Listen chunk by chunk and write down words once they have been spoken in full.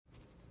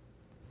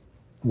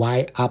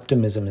why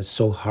optimism is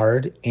so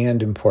hard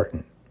and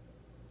important.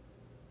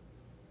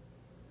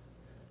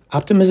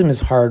 Optimism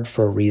is hard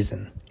for a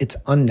reason. It's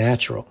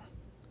unnatural.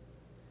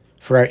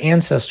 For our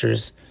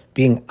ancestors,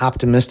 being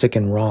optimistic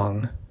and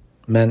wrong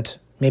meant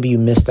maybe you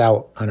missed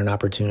out on an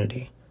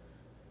opportunity.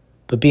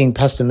 But being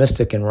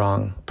pessimistic and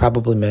wrong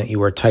probably meant you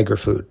were tiger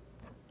food.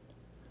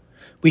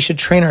 We should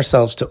train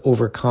ourselves to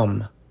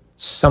overcome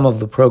some of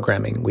the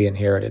programming we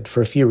inherited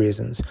for a few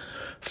reasons.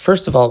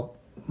 First of all,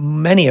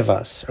 many of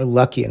us are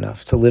lucky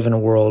enough to live in a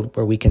world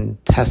where we can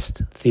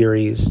test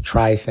theories,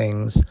 try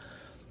things,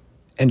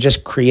 and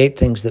just create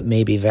things that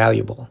may be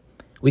valuable.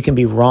 We can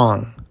be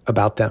wrong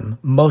about them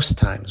most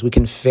times. We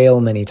can fail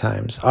many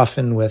times,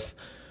 often with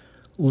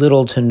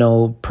little to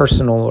no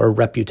personal or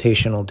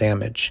reputational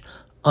damage,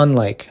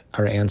 unlike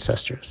our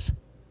ancestors.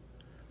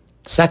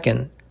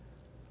 Second,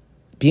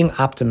 being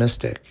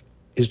optimistic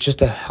is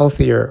just a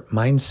healthier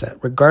mindset,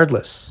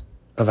 regardless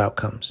of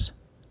outcomes.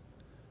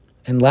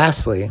 And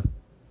lastly,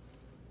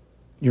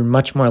 you're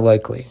much more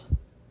likely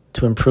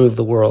to improve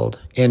the world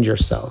and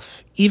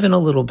yourself, even a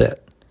little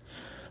bit,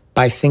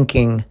 by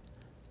thinking,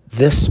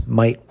 this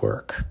might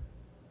work,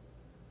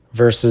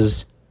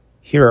 versus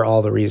here are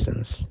all the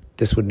reasons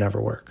this would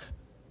never work.